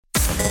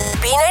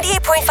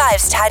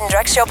B98.5's Tad and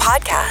Drex Show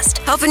podcast,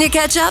 helping you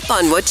catch up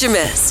on what you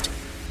missed.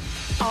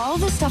 All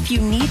the stuff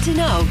you need to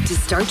know to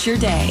start your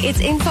day.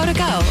 It's info to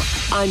go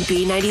on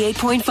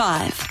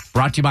B98.5.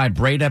 Brought to you by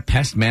Breda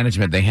Pest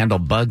Management. They handle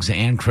bugs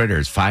and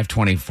critters.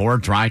 524,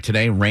 dry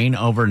today, rain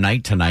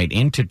overnight tonight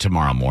into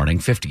tomorrow morning.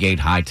 58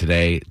 high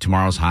today,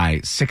 tomorrow's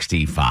high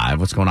 65.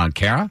 What's going on,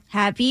 Kara?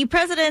 Happy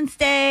President's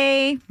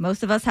Day.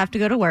 Most of us have to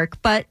go to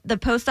work, but the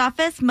post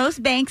office,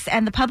 most banks,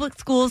 and the public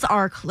schools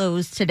are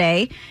closed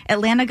today.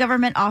 Atlanta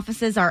government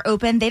offices are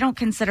open. They don't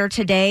consider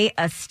today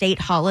a state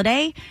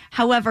holiday.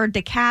 However,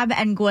 DeKalb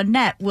and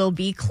Gwinnett will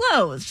be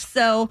closed.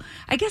 So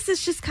I guess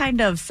it's just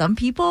kind of some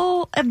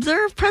people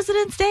observe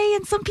President's Day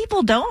and some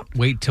people don't.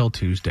 Wait till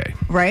Tuesday.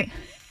 Right.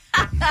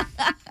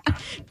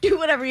 Do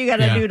whatever you got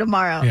to do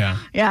tomorrow.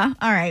 Yeah.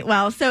 All right.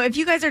 Well, so if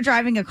you guys are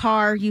driving a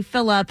car, you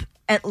fill up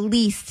at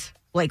least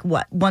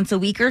once a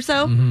week or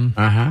so?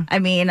 Mm-hmm. I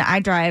mean, I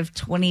drive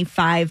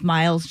 25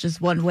 miles just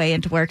one way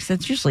into work, so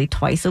it's usually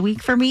twice a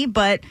week for me.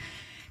 But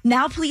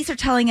now police are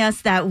telling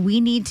us that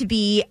we need to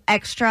be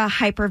extra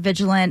hyper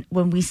vigilant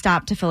when we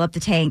stop to fill up the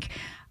tank.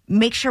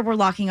 Make sure we're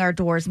locking our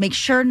doors. Make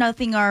sure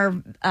nothing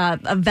of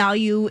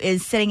value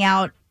is sitting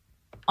out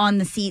on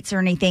the seats or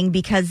anything,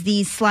 because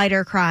these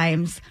slider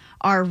crimes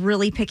are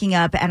really picking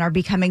up and are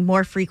becoming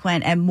more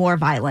frequent and more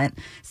violent.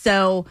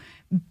 So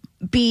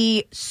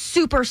be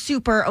super,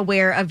 super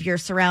aware of your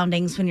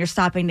surroundings when you're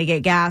stopping to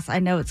get gas. I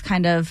know it's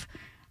kind of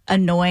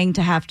annoying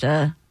to have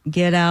to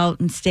get out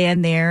and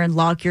stand there and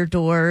lock your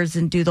doors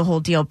and do the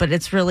whole deal, but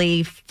it's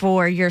really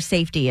for your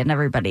safety and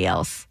everybody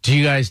else. Do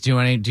you guys do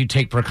you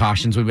take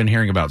precautions? We've been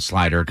hearing about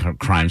slider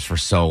crimes for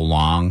so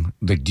long.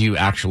 Do you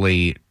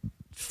actually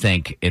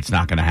think it's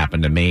not going to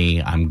happen to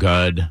me? I'm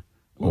good?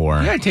 Or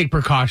you got to take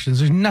precautions.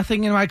 There's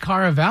nothing in my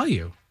car of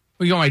value.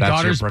 You want my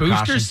daughter's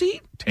booster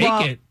seat?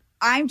 Take it.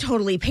 I'm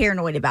totally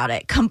paranoid about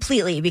it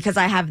completely, because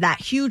I have that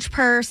huge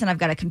purse and I've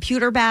got a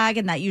computer bag,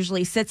 and that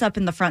usually sits up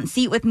in the front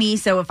seat with me.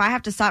 So if I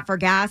have to stop for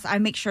gas, I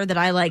make sure that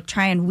I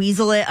try and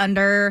weasel it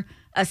under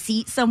a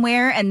seat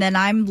somewhere, and then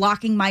I'm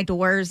locking my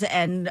doors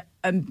and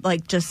I'm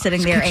just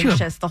sitting there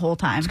anxious the whole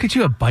time. Let's get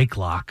you a bike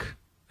lock.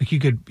 You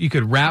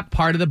could wrap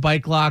part of the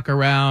bike lock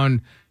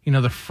around,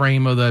 the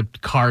frame of the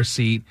car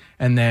seat,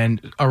 and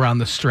then around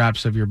the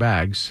straps of your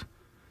bags.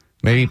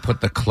 Maybe put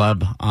the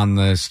club on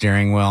the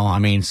steering wheel. I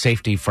mean,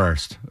 safety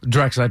first.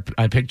 Drex,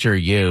 I picture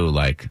you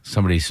like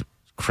somebody's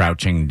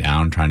crouching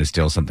down trying to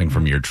steal something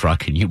from your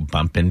truck, and you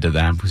bump into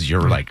them because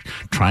you're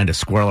trying to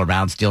squirrel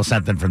around, steal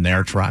something from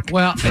their truck.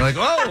 Well, they're like,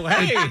 oh,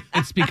 hey.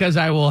 It's because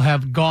I will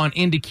have gone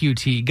into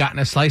QT, gotten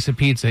a slice of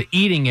pizza,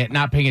 eating it,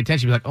 not paying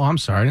attention, be like, oh, I'm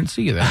sorry, I didn't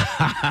see you there.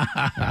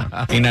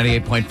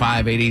 B98.5,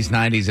 80s,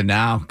 90s, and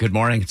now. Good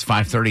morning. It's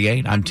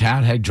 5:38. I'm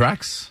Tad. Hey,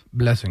 Drex.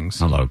 Blessings.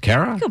 Hello,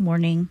 Kara. Good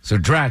morning. So,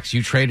 Drex,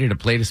 you traded a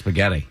plate of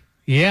spaghetti.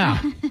 Yeah.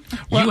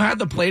 You had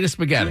the plate of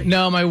spaghetti.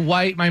 No,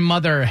 my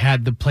mother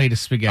had the plate of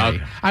spaghetti.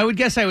 Okay. I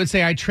would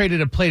say I traded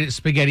a plate of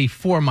spaghetti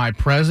for my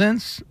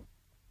presents.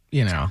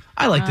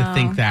 I like to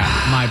think that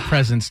my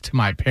presents to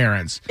my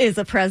parents is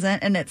a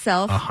present in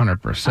itself.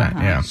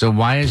 100%, yeah. So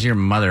why is your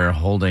mother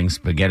holding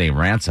spaghetti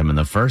ransom in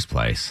the first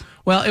place?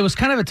 Well, it was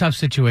kind of a tough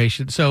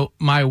situation. So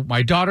my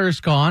daughter's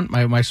gone.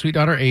 My sweet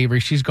daughter Avery,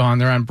 she's gone.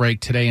 They're on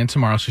break today and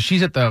tomorrow. So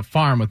she's at the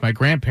farm with my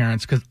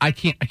grandparents because I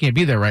can't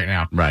be there right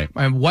now. Right.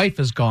 My wife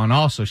is gone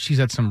also.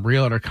 She's at some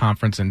realtor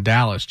conference in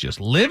Dallas,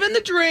 just living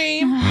the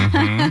dream.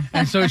 Mm-hmm.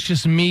 And so it's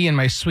just me and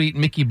my sweet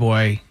Mickey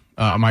boy.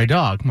 My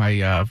dog, my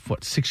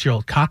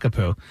 6-year-old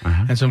cockapoo.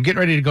 Uh-huh. And so I'm getting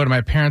ready to go to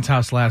my parents'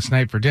 house last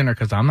night for dinner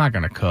because I'm not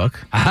going to cook.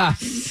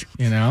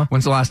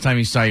 When's the last time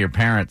you saw your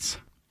parents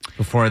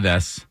before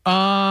this?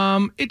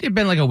 It had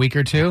been like a week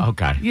or two.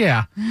 Okay.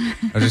 Yeah.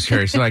 I was just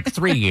curious. So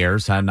 3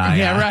 years. And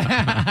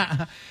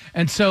right.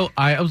 And so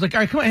I was like, all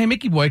right, come on, hey,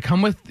 Mickey boy,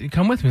 come with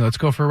me. Let's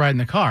go for a ride in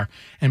the car.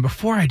 And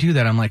before I do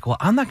that, I'm like, well,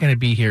 I'm not going to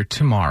be here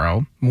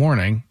tomorrow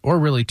morning or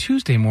really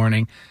Tuesday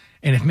morning.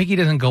 And if Mickey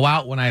doesn't go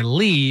out when I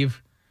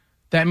leave,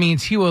 that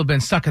means he will have been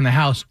stuck in the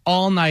house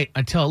all night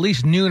until at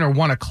least noon or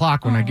 1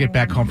 o'clock when I get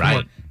back home from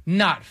work.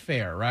 Not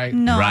fair, right?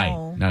 No.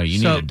 Right. No, you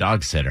need a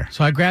dog sitter.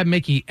 So I grab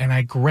Mickey and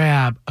I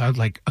grab a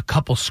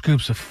couple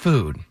scoops of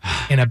food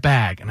in a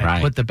bag, and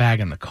I put the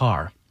bag in the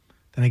car.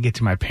 Then I get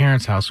to my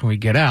parents' house when we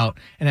get out,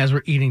 and as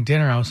we're eating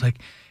dinner, I was like,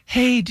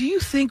 hey, do you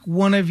think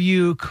one of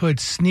you could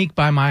sneak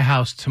by my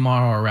house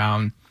tomorrow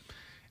around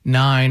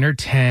 9 or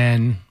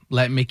 10,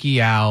 let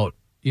Mickey out,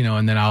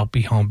 and then I'll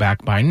be home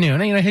back by noon.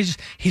 And,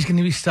 he's going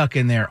to be stuck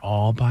in there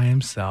all by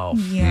himself.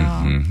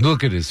 Yeah. Mm-hmm.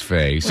 Look at his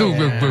face.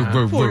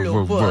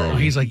 Yeah.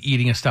 He's like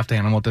eating a stuffed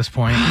animal at this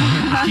point.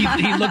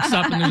 he looks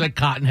up and there's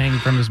cotton hanging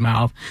from his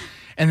mouth.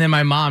 And then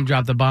my mom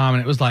dropped the bomb,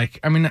 and it was I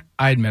admit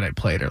I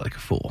played her like a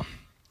fool.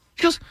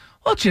 She goes,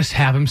 well, just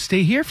have him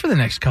stay here for the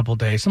next couple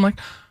days. I'm like,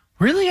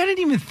 really? I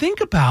didn't even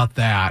think about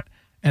that.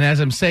 And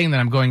as I'm saying that,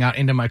 I'm going out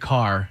into my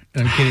car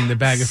and I'm getting the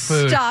bag of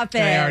food Stop it.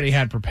 that I already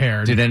had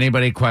prepared. Did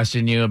anybody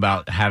question you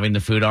about having the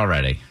food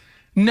already?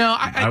 No,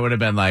 I would have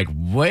been like,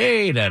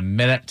 wait a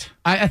minute.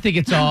 I think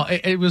it's all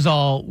it was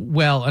all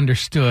well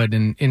understood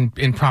and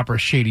in proper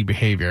shady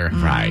behavior.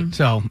 Right.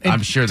 So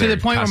I'm sure to the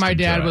point where my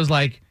dad accustomed to it. was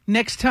like,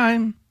 next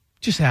time,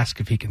 just ask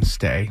if he can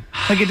stay.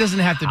 Like, it doesn't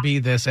have to be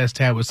this, as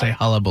Tad would say,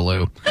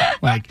 hullabaloo.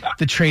 Like,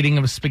 the trading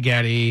of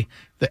spaghetti,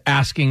 the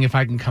asking if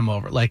I can come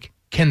over. Like,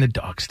 can the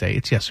dog stay?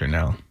 It's yes or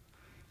no.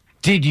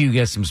 Did you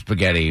get some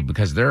spaghetti?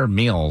 Because there are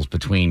meals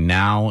between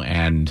now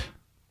and...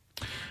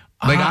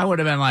 Like, I would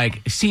have been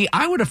like, see,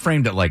 I would have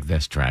framed it like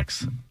this,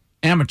 Trex.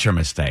 Amateur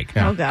mistake.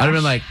 Oh, gosh. I'd have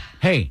been like,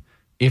 hey,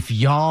 if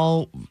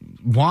y'all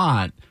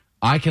want,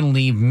 I can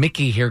leave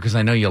Mickey here because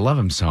I know you love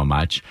him so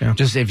much. Yeah.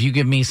 Just if you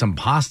give me some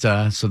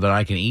pasta so that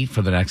I can eat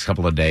for the next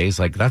couple of days,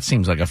 like, that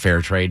seems like a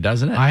fair trade,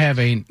 doesn't it? I have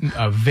a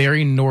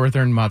very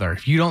northern mother.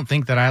 If you don't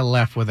think that I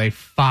left with a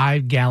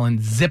 5-gallon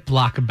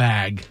Ziploc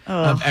bag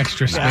of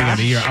extra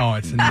spaghetti,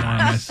 it's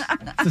enormous.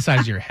 It's the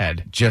size of your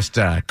head. Just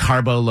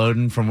carbo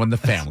loading from when the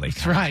family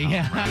That's right,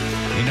 yeah.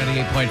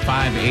 98.5,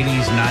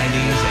 80s, 90s,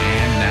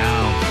 and now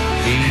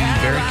be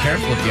very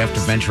careful if you have to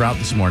venture out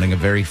this morning. A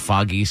very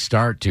foggy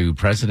start to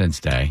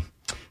President's Day.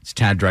 It's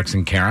Tad, Drex,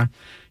 and Kara.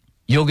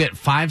 You'll get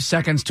 5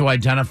 seconds to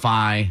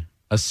identify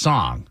a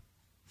song.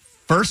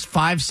 First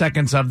 5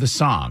 seconds of the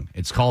song.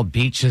 It's called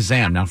Beat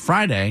Shazam. Now,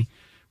 Friday,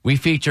 we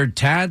featured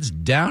Tad's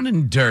Down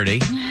and Dirty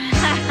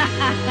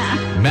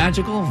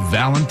Magical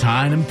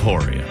Valentine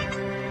Emporium.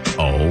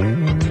 Oh,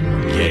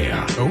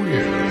 yeah. Oh,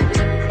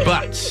 yeah.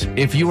 But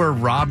if you were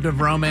robbed of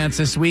romance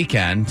this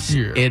weekend,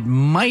 it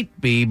might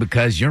be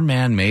because your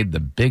man made the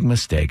big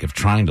mistake of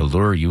trying to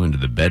lure you into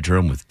the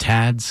bedroom with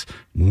Tad's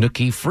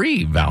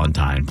Nookie-free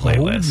Valentine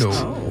playlist.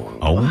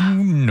 Oh,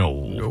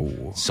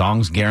 no.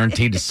 Songs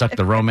guaranteed to suck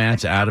the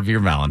romance out of your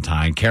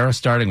Valentine. Kara,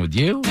 starting with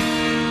you. Look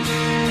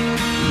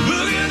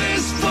at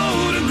this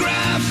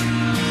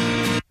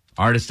photograph.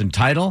 Artist and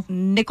title.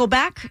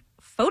 Nickelback,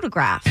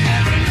 Photograph.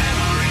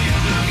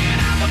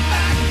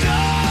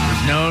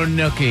 No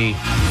Nookie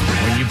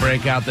when you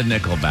break out the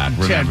Nickelback.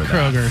 Chad Remember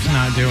that. Kroger's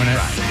not doing it.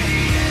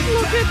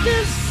 Look at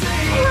this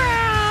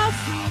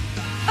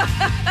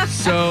graph.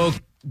 So,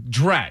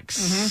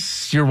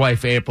 Drex, your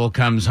wife April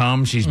comes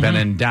home. She's been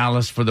in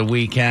Dallas for the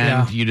weekend.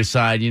 Yeah. You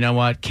decide, you know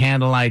what,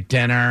 candlelight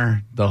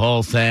dinner, the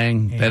whole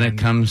thing. Then it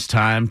comes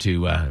time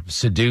to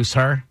seduce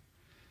her.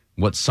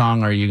 What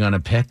song are you going to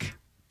pick?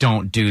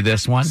 Don't do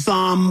this one.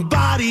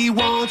 Somebody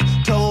once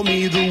told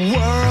me the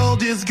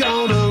world is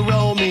gonna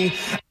roll me.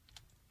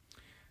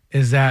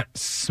 Is that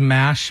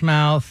Smash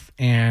Mouth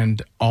and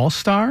All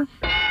Star?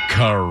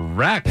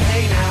 Correct.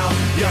 Hey now,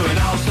 you're an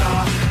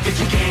all-star. Get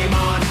your game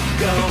on,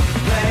 go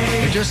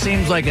play. It just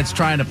seems like it's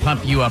trying to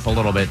pump you up a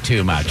little bit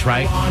too much,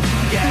 right?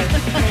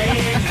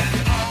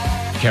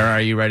 Kara,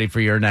 are you ready for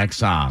your next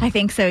song? I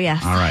think so,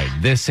 yes. All right.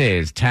 This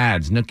is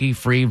Tad's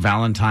Nookie-free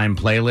Valentine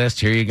playlist.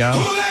 Here you go.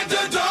 Who let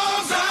the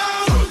dogs out?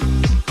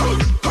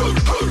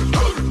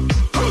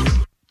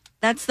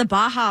 That's the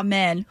Baha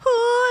Men. Who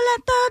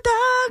let the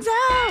dogs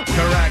out?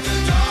 Correct.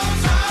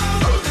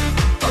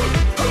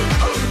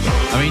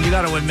 I mean, you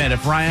got to admit,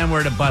 if Ryan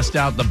were to bust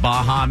out the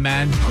Baha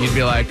Men, you'd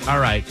be like, all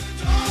right,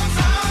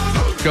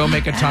 go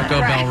make a Taco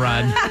Bell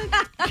run.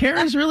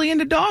 Kara's really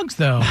into dogs,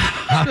 though.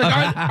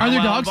 Are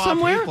there dogs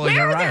somewhere? People, Where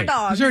you're are right. their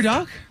dogs? Is there a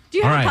dog? Do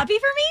you have All a right. puppy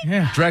for me?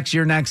 Yeah. Drex,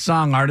 your next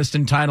song, artist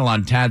and title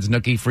on Tad's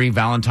Nookie-free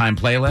Valentine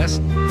playlist.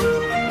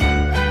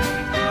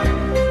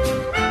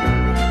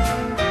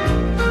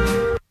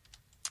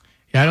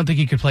 Yeah, I don't think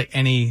you could play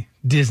any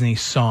Disney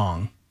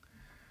song.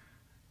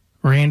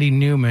 Randy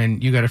Newman,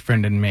 You Got a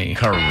Friend in Me.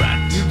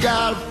 Correct. You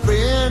got a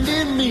friend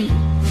in me.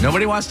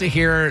 Nobody wants to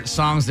hear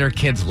songs their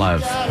kids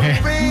love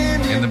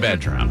Friend in the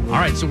bedroom. All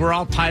right, so we're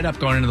all tied up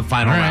going into the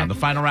final All right. round. The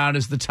final round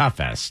is the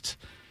toughest.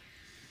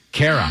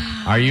 Kara,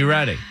 are you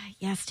ready?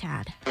 Yes,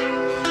 Tad. Yo,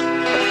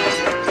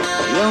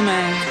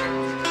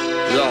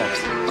 man.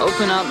 Yo,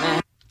 open up,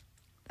 man.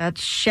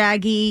 That's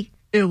Shaggy.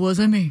 It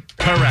wasn't me.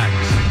 Correct.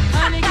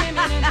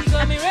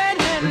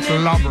 It's a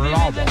lobber.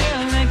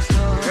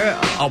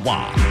 Oh,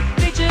 wow.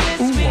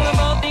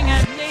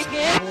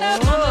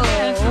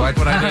 You like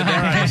what I did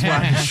there? I just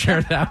wanted to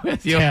share that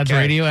with you. Tad's Okay.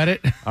 radio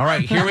edit. All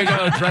right, here we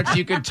go. Drex,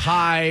 you could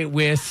tie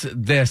with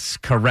this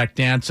correct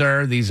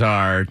answer. These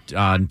are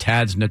on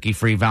Tad's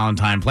Nookie-free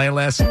Valentine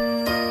playlist.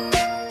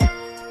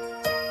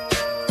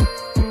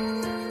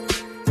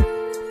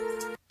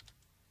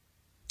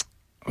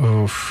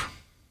 Oof.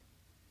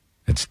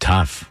 It's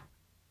tough.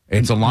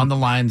 It's along the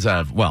lines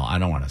of, well, I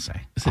don't want to say.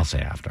 I'll say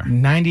after.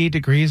 98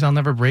 Degrees, I'll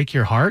Never Break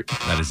Your Heart.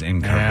 That is Yeah,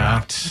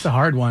 incorrect. it's a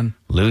hard one.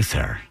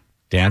 Luther,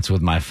 Dance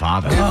with My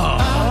Father.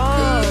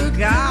 Oh,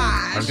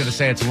 God. I was going to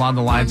say it's along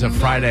the lines of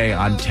Friday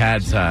on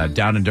Tad's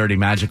Down and Dirty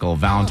Magical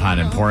Valentine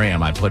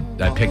Emporium. I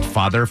picked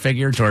Father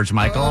Figure, George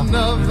Michael.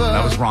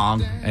 That was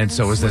wrong, and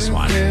so was this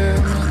one.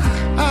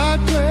 I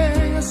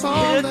play a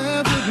song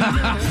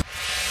that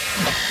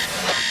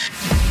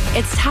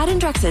It's Tad and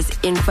Drex's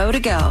Info to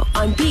Go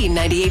on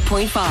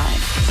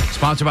B98.5.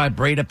 Sponsored by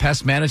Breda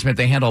Pest Management.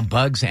 They handle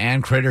bugs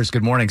and critters.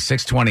 Good morning,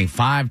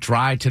 625.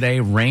 Dry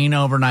today, rain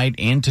overnight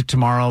into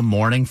tomorrow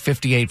morning.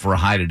 58 for a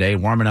high today,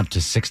 warming up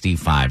to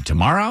 65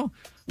 tomorrow.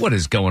 What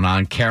is going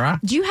on, Kara?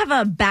 Do you have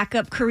a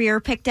backup career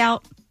picked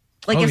out?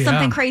 Like if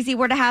something crazy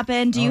were to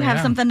happen, do you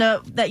have something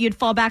that you'd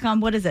fall back on?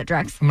 What is it,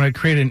 Drex? I'm going to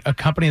create a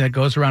company that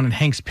goes around and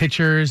hangs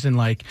pictures and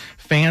like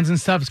fans and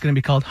stuff. It's going to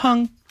be called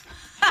Hung.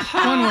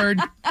 One word.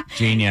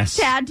 Genius.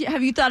 Tad,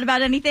 have you thought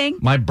about anything?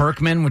 My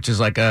Berkman, which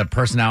is like a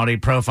personality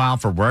profile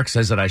for work,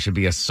 says that I should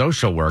be a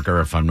social worker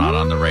if I'm not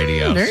on the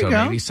radio. There you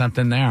go. Maybe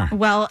something there.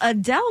 Well,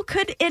 Adele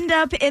could end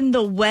up in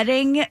the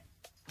wedding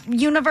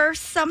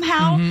universe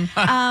somehow,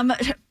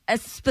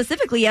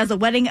 specifically as a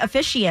wedding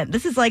officiant.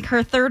 This is like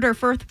her third or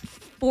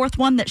fourth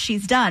one that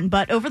she's done.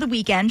 But over the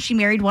weekend, she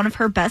married one of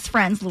her best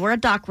friends, Laura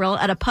Dockrell,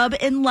 at a pub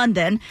in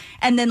London.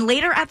 And then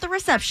later at the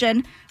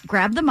reception,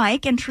 grabbed the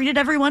mic and treated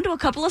everyone to a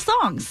couple of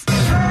songs.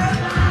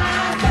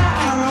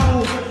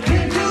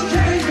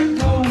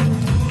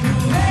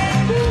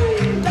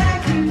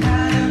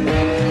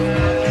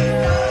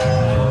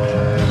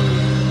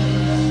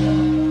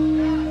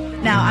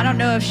 Now, I don't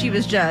know if she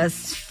was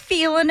just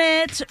feeling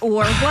it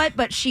or what,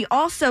 but she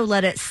also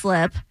let it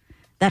slip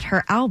that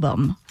her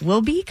album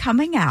will be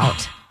coming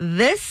out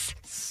this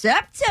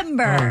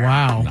September. Oh,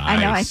 wow. Nice.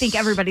 I know. I think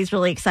everybody's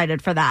really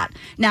excited for that.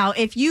 Now,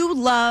 if you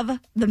love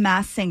The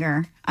Masked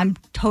Singer, I'm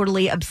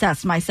totally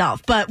obsessed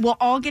myself, but we'll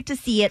all get to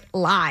see it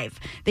live.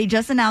 They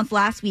just announced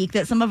last week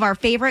that some of our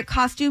favorite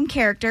costume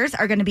characters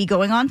are going to be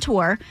going on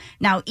tour.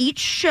 Now, each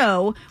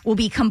show will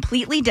be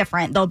completely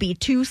different. There'll be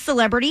 2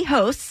 celebrity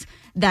hosts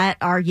that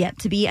are yet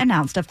to be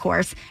announced, of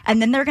course.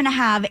 And then they're going to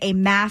have a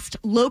masked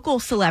local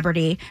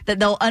celebrity that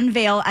they'll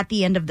unveil at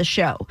the end of the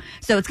show.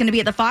 So it's going to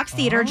be at the Fox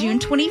Theater June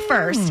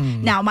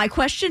 21st. Now, my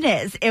question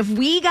is, if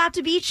we got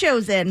to be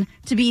chosen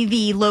to be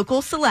the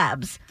local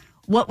celebs,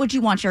 what would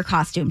you want your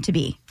costume to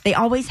be? They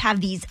always have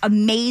these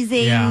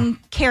amazing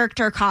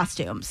character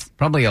costumes.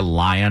 Probably a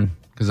lion,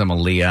 because I'm a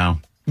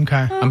Leo.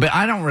 Okay. But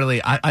I don't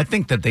really, I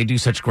think that they do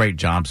such great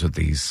jobs with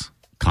these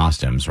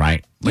costumes,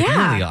 right? Like,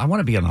 Yeah. really, I want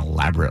to be an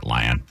elaborate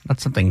lion, not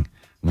something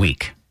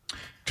weak.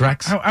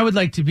 Drex? I would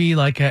like to be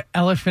like an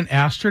elephant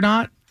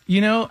astronaut,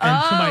 you know?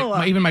 And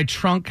so even my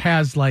trunk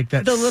has like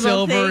that The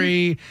little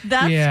silvery. thing.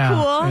 That's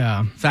cool.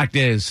 Yeah. Fact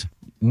is,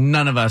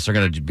 none of us are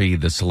going to be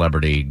the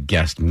celebrity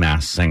guest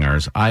masked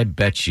singers. I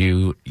bet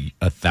you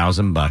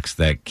 $1,000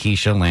 that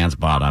Keisha Lance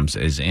Bottoms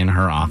is in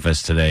her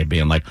office today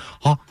being like,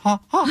 ha, ha,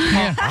 ha,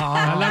 ha,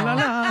 ha, la, la,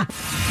 la.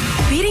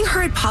 Beating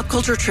her at pop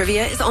culture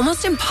trivia is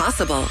almost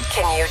impossible.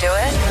 Can you do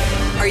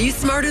it? Are You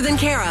Smarter Than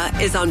Kara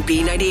is on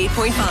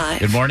B98.5.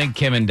 Good morning,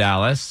 Kim in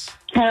Dallas.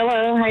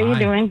 Hello, how you Hi.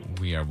 doing?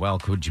 We are well.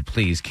 Could you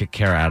please kick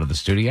Kara out of the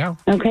studio?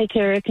 Okay,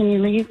 Kara, can you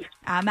leave?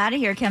 I'm out of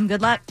here, Kim.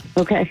 Good luck.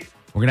 Okay.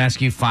 We're going to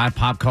ask you 5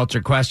 pop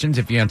culture questions.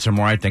 If you answer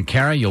more right than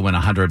Kara, you'll win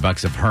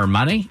 $100 of her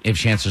money. If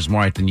she answers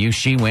more right than you,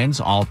 she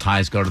wins. All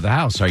ties go to the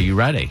house. Are you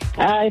ready?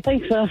 I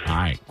think so. All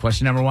right.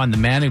 Question number 1. The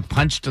man who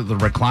punched the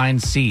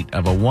reclined seat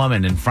of a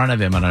woman in front of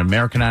him on an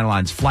American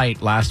Airlines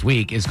flight last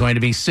week is going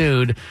to be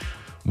sued.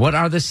 What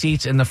are the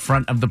seats in the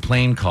front of the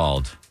plane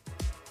called?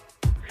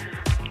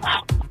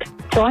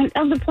 Front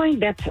of the plane,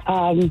 that's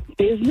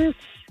business,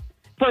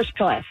 first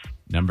class.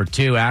 Number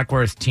 2,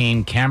 Ackworth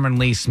teen Cameron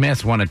Lee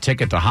Smith won a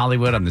ticket to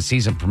Hollywood on the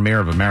season premiere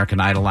of American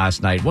Idol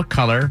last night. What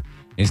color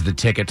is the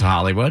ticket to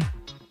Hollywood?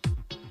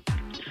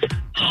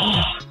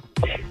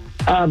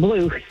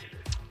 Blue.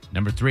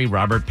 Number 3,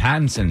 Robert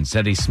Pattinson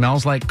said he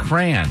smells like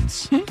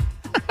crayons.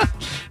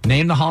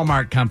 Name the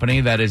Hallmark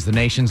company that is the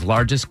nation's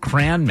largest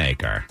crayon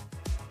maker.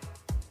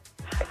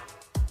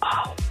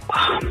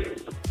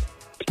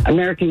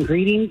 American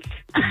Greetings.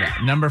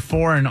 Number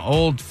 4, an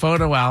old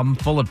photo album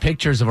full of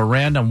pictures of a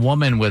random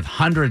woman with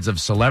hundreds of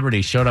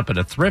celebrities showed up at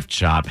a thrift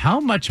shop. How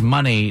much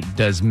money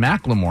does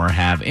Macklemore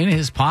have in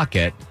his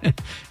pocket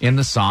in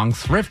the song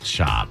Thrift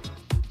Shop?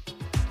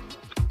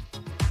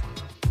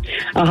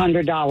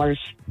 $100.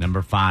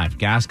 Number 5,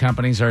 gas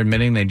companies are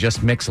admitting they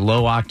just mix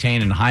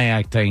low-octane and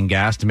high-octane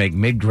gas to make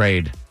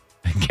mid-grade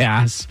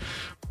gas.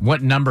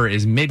 What number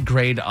is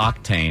mid-grade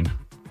octane?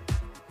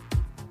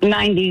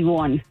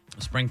 91.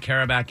 Let's bring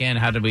Kara back in.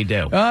 How did we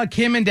do?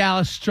 Kim in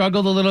Dallas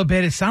struggled a little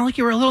bit. It sounded like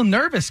you were a little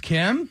nervous,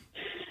 Kim.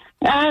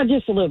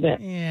 Just a little bit.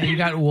 Yeah, you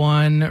got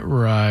 1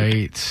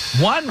 right.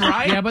 1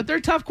 right? Yeah, but they're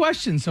tough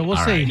questions, so we'll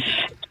All see.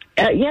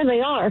 right. Yeah, they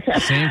are.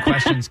 Same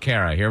questions,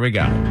 Kara. Here we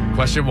go.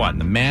 Question 1.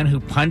 The man who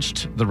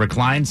punched the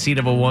reclined seat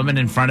of a woman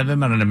in front of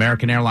him on an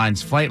American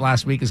Airlines flight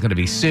last week is going to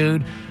be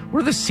sued.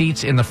 What are the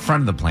seats in the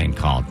front of the plane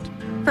called?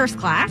 First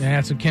class. Yeah,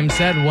 that's what Kim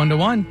said,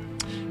 1-1.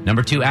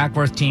 Number 2,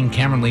 Ackworth teen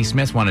Cameron Lee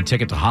Smith won a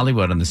ticket to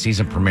Hollywood on the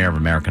season premiere of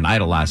American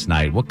Idol last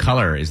night. What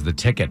color is the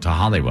ticket to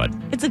Hollywood?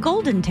 It's a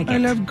golden ticket. I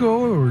love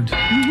gold.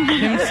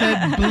 Kim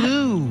said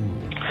blue.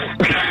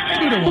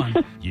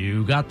 2-1.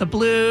 You got the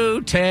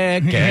blue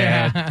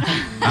ticket.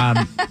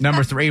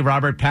 Number 3,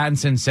 Robert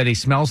Pattinson said he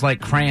smells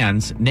like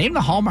crayons. Name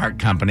the Hallmark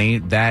company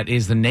that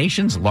is the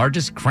nation's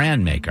largest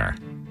crayon maker.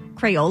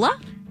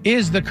 Crayola?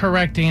 is the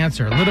correct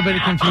answer. A little bit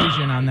of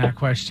confusion on that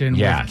question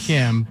with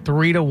Kim.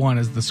 3-1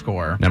 is the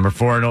score. Number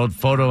 4, an old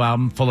photo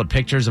album full of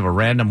pictures of a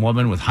random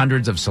woman with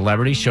hundreds of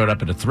celebrities showed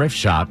up at a thrift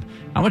shop.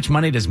 How much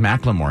money does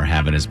Macklemore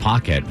have in his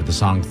pocket with the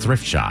song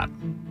Thrift Shop?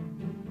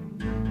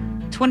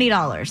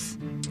 $20.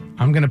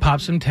 I'm going to pop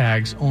some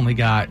tags. Only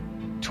got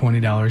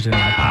 $20 in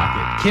my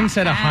pocket. Kim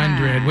said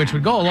 100, which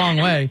would go a long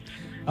way.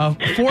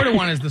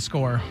 4-1 is the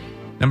score.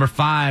 Number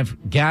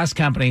 5, gas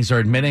companies are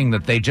admitting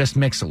that they just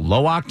mix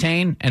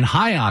low-octane and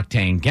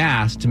high-octane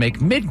gas to make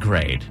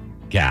mid-grade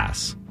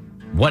gas.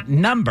 What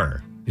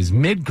number is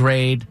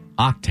mid-grade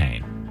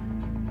octane?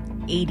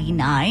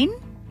 89?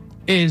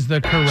 Is the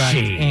correct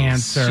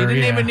answer. She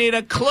didn't even need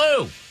a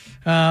clue.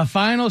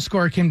 Final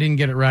score, Kim didn't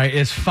get it right,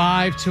 is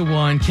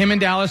 5-1. Kim in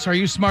Dallas, are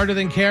you smarter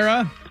than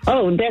Kara?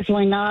 Oh,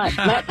 definitely not.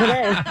 Not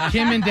today.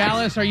 Kim in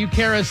Dallas, are you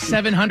Kara's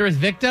 700th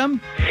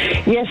victim?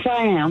 Yes,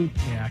 I am.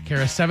 Yeah,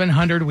 Kara,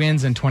 700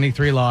 wins and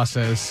 23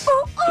 losses.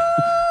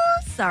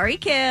 Sorry,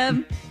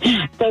 Kim.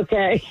 It's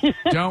okay.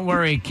 Don't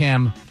worry,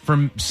 Kim.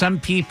 For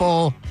some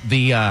people,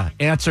 the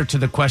answer to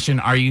the question,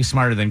 are you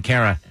smarter than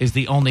Kara, is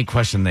the only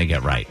question they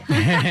get right.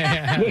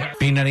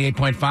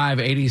 B98.5,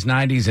 80s,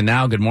 90s, and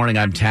now. Good morning,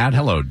 I'm Tad.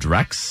 Hello,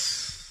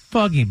 Drex.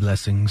 Foggy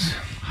blessings.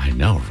 I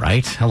know,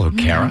 right? Hello,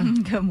 Kara.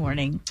 Good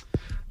morning.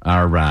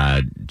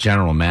 Our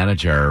general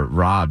manager,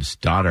 Rob's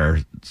daughter,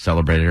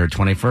 celebrated her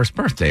 21st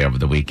birthday over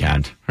the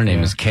weekend. Her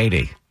name is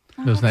Katie.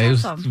 It was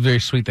very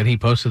sweet that he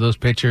posted those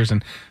pictures.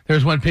 And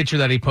there's one picture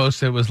that he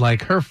posted. It was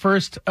like her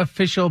first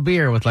official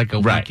beer with like a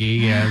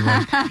wiki. And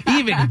like,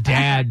 even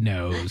Dad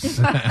knows.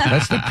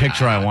 That's the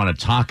picture I want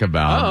to talk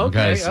about. Oh,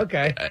 okay. Because,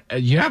 okay.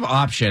 You have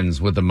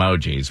options with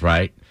emojis,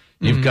 right?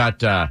 You've got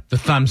the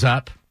thumbs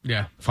up,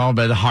 followed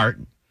by the heart,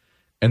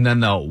 and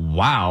then the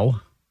wow.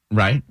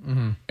 Right.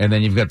 Mm-hmm. And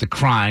then you've got the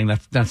crying.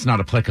 That's not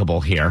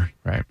applicable here.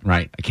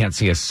 Right. I can't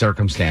see a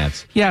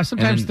circumstance. Yeah.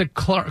 Sometimes the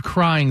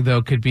crying,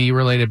 though, could be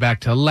related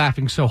back to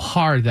laughing so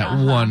hard that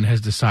one has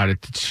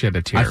decided to shed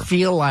a tear. I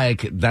feel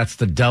like that's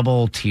the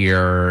double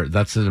tear.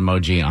 That's an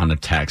emoji on a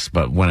text.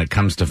 But when it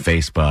comes to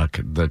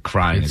Facebook, the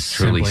crying is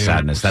truly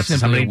sadness. That's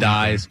somebody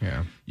dies.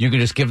 Yeah. You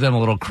can just give them a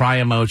little cry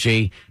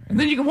emoji and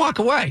then you can walk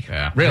away.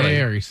 Yeah. Really.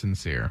 Very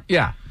sincere.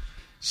 Yeah.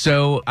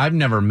 So I've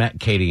never met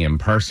Katie in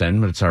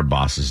person, but it's our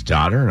boss's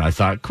daughter. And I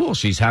thought, cool,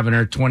 she's having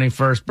her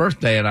 21st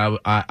birthday. And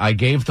I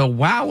gave the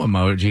wow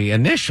emoji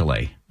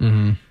initially.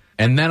 Mm-hmm.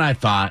 And then I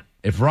thought,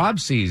 if Rob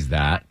sees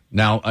that,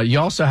 now you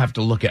also have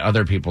to look at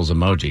other people's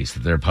emojis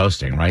that they're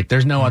posting, right?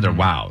 There's no other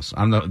wows.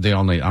 I'm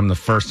the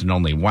first and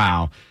only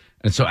wow.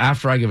 And so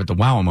after I give it the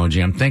wow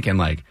emoji, I'm thinking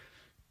like,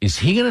 is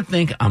he going to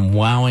think I'm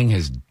wowing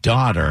his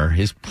daughter,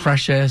 his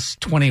precious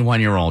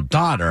 21-year-old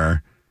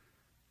daughter?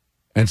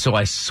 And so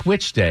I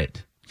switched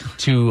it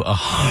to a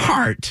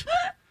heart.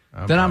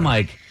 Then I'm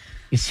like,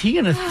 is he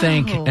going to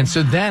think? And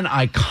so then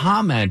I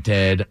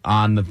commented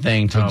on the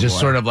thing to just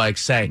sort of like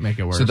say, make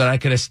it worse, so that I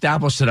could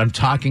establish that I'm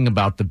talking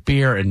about the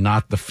beer and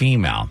not the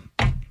female.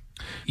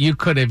 You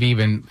could have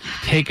even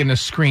taken a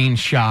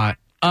screenshot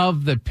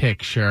of the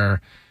picture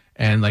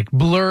and like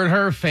blurred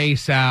her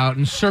face out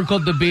and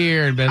circled the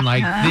beer and been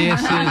like,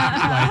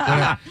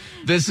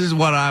 this is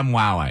what I'm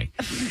wowing.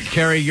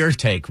 Carrie, your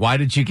take. Why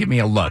did you give me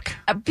a look?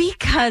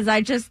 Because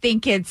I just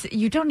think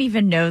you don't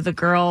even know the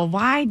girl.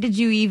 Why did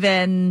you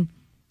even...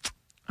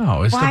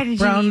 Oh, it's the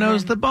brown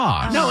nose the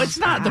boss. No, it's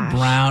not the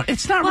brown.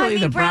 It's not really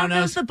the brown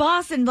nose the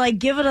boss and like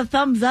give it a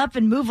thumbs up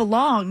and move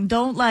along.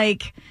 Don't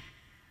like...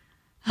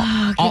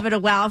 give it a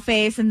wow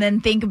face and then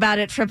think about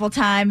it triple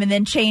time and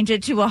then change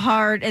it to a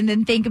heart and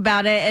then think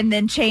about it and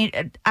then change.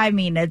 I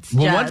mean, it's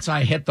well, once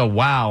I hit the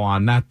wow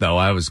on that, though,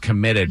 I was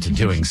committed to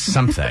doing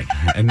something.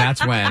 And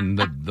that's when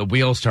the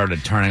wheels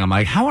started turning. I'm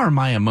like, how are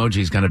my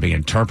emojis going to be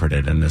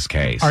interpreted in this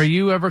case? Are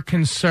you ever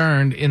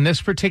concerned in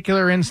this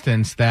particular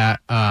instance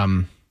that,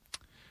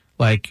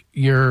 like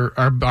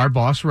our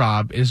boss,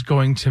 Rob, is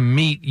going to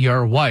meet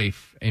your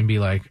wife and be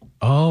like,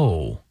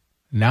 oh,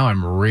 now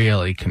I'm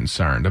really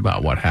concerned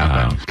about what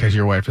happened because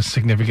your wife is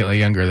significantly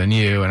younger than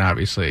you, and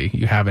obviously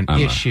you have an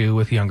issue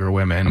with younger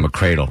women. I'm a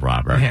cradle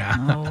robber. Yeah.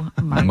 Oh,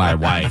 my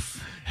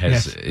wife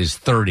is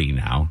 30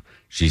 now.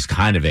 She's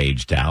kind of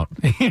aged out.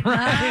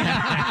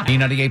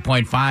 B98.5,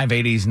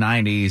 80s,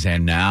 90s,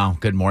 and now.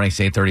 Good morning,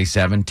 say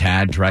 37,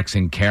 Tad, Drex,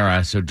 and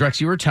Kara. So,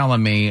 Drex, you were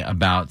telling me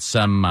about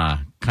some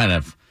kind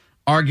of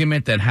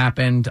argument that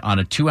happened on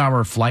a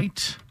 2-hour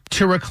flight.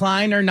 To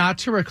recline or not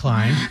to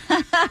recline?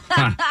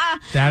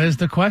 That is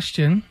the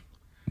question.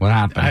 What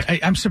happened?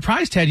 I'm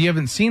surprised, Ted, you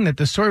haven't seen that.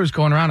 The story was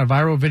going around. A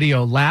viral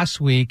video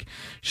last week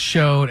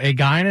showed a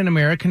guy in an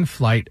American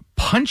flight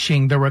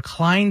punching the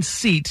reclined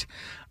seat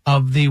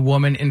of the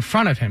woman in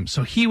front of him.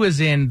 So he was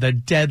in the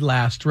dead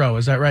last row.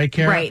 Is that right,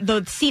 Kara? Right.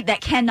 The seat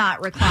that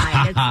cannot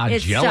recline.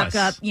 It's stuck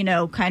up,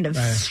 kind of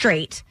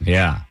straight.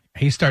 Yeah.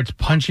 He starts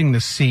punching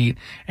the seat,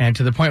 and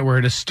to the point where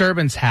a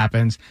disturbance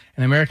happens,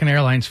 an American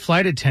Airlines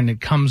flight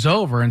attendant comes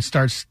over and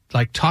starts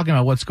like talking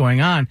about what's going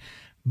on,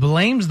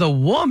 blames the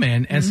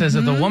woman, and says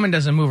if the woman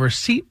doesn't move her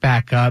seat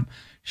back up,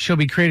 she'll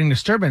be creating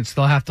disturbance.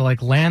 They'll have to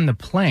like land the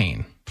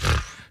plane.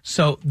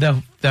 So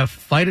the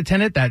flight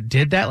attendant that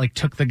did that, like,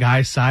 took the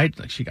guy's side,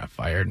 like, she got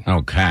fired.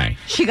 Okay.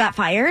 She got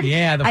fired?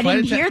 Yeah. I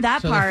didn't hear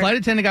that so part. The flight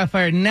attendant got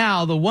fired.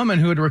 Now, the woman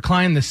who had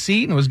reclined the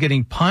seat and was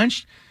getting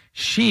punched,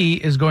 she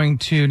is going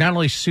to not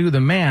only sue the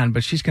man,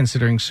 but she's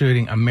considering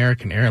suing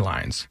American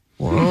Airlines.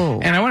 Whoa.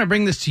 And I want to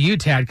bring this to you,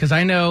 Tad, because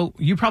I know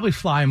you probably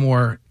fly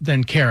more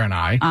than Kara and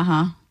I.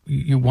 Uh-huh.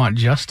 You want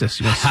justice.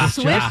 You want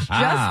Swift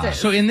justice.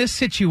 So in this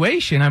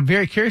situation, I'm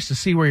very curious to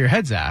see where your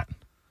head's at.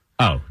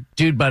 Oh,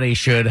 Dude Buddy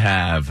should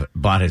have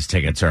bought his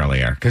tickets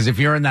earlier. Because if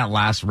you're in that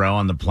last row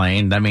on the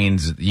plane, that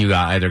means you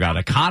either got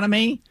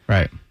economy,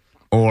 right,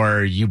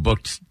 or you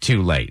booked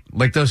too late.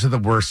 Like, those are the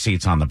worst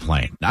seats on the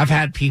plane. I've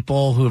had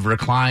people who have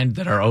reclined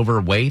that are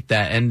overweight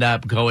that end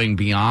up going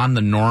beyond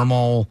the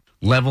normal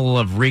level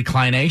of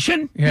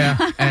reclination.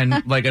 Yeah.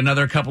 And like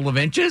another couple of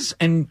inches.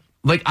 And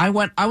like, I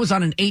was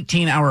on an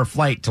 18-hour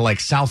flight to like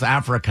South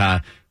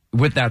Africa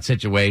with that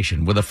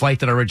situation, with a flight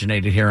that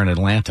originated here in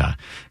Atlanta.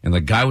 And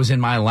the guy was in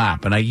my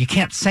lap, and you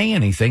can't say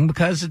anything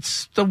because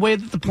it's the way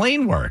that the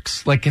plane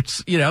works. Like,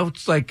 it's,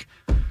 it's like,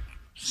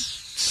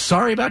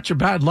 sorry about your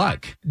bad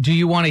luck. Do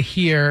you want to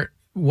hear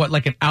what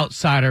like an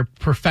outsider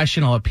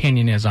professional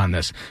opinion is on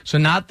this? So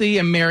not the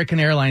American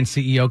Airlines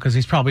CEO, because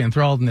he's probably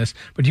enthralled in this,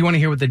 but do you want to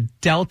hear what the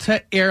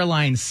Delta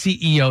Airlines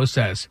CEO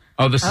says?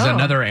 Oh, this is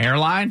another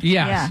airline?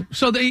 Yes. Yeah.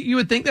 So you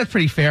would think that's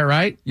pretty fair,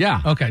 right?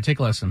 Yeah. Okay, take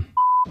a listen.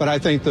 But I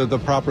think the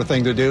proper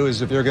thing to do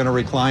is if you're going to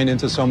recline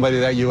into somebody,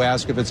 that you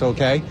ask if it's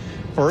okay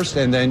first,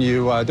 and then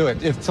you do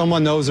it. If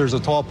someone knows there's a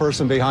tall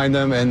person behind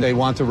them and they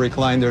want to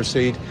recline their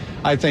seat,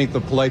 I think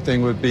the polite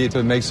thing would be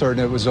to make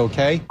certain it was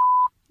okay.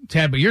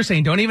 Ted, but you're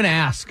saying don't even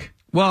ask.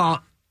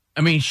 Well,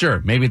 I mean,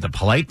 sure, maybe the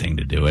polite thing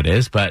to do it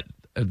is, but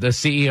the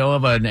CEO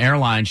of an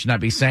airline should not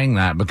be saying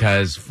that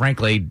because,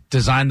 frankly,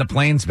 design the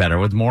planes better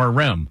with more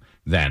room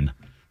then.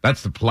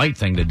 That's the polite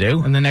thing to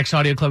do. And the next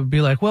audio club would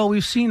be like, well,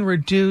 we've seen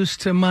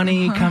reduced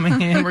money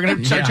coming in. We're going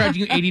to start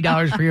charging you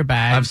 $80 for your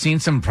bag. I've seen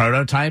some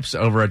prototypes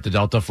over at the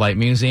Delta Flight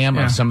Museum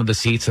of some of the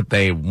seats that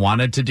they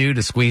wanted to do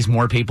to squeeze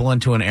more people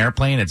into an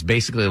airplane. It's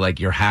basically like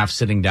you're half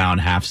sitting down,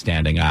 half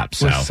standing up.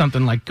 So with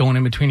something like going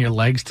in between your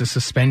legs to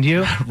suspend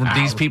you.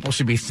 These people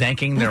should be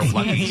thanking their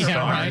lucky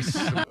stars.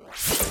 Right.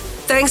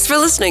 Thanks for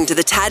listening to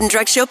the Tad and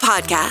Drex Show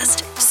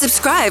podcast.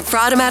 Subscribe for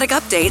automatic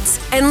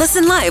updates and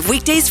listen live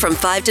weekdays from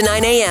 5 to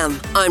 9 a.m.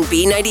 on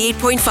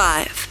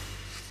B98.5.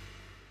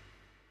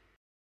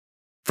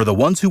 For the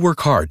ones who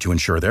work hard to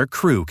ensure their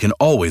crew can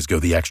always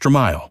go the extra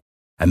mile,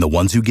 and the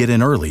ones who get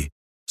in early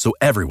so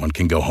everyone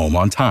can go home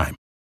on time,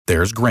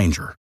 there's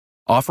Grainger,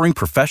 offering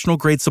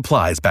professional-grade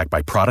supplies backed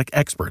by product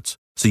experts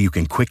so you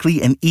can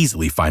quickly and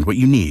easily find what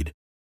you need.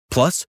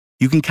 Plus,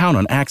 you can count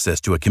on access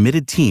to a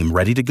committed team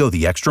ready to go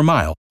the extra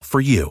mile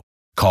for you.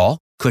 Call,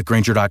 click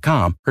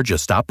Grainger.com, or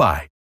just stop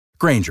by.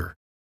 Grainger,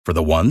 for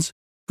the ones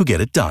who get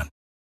it done.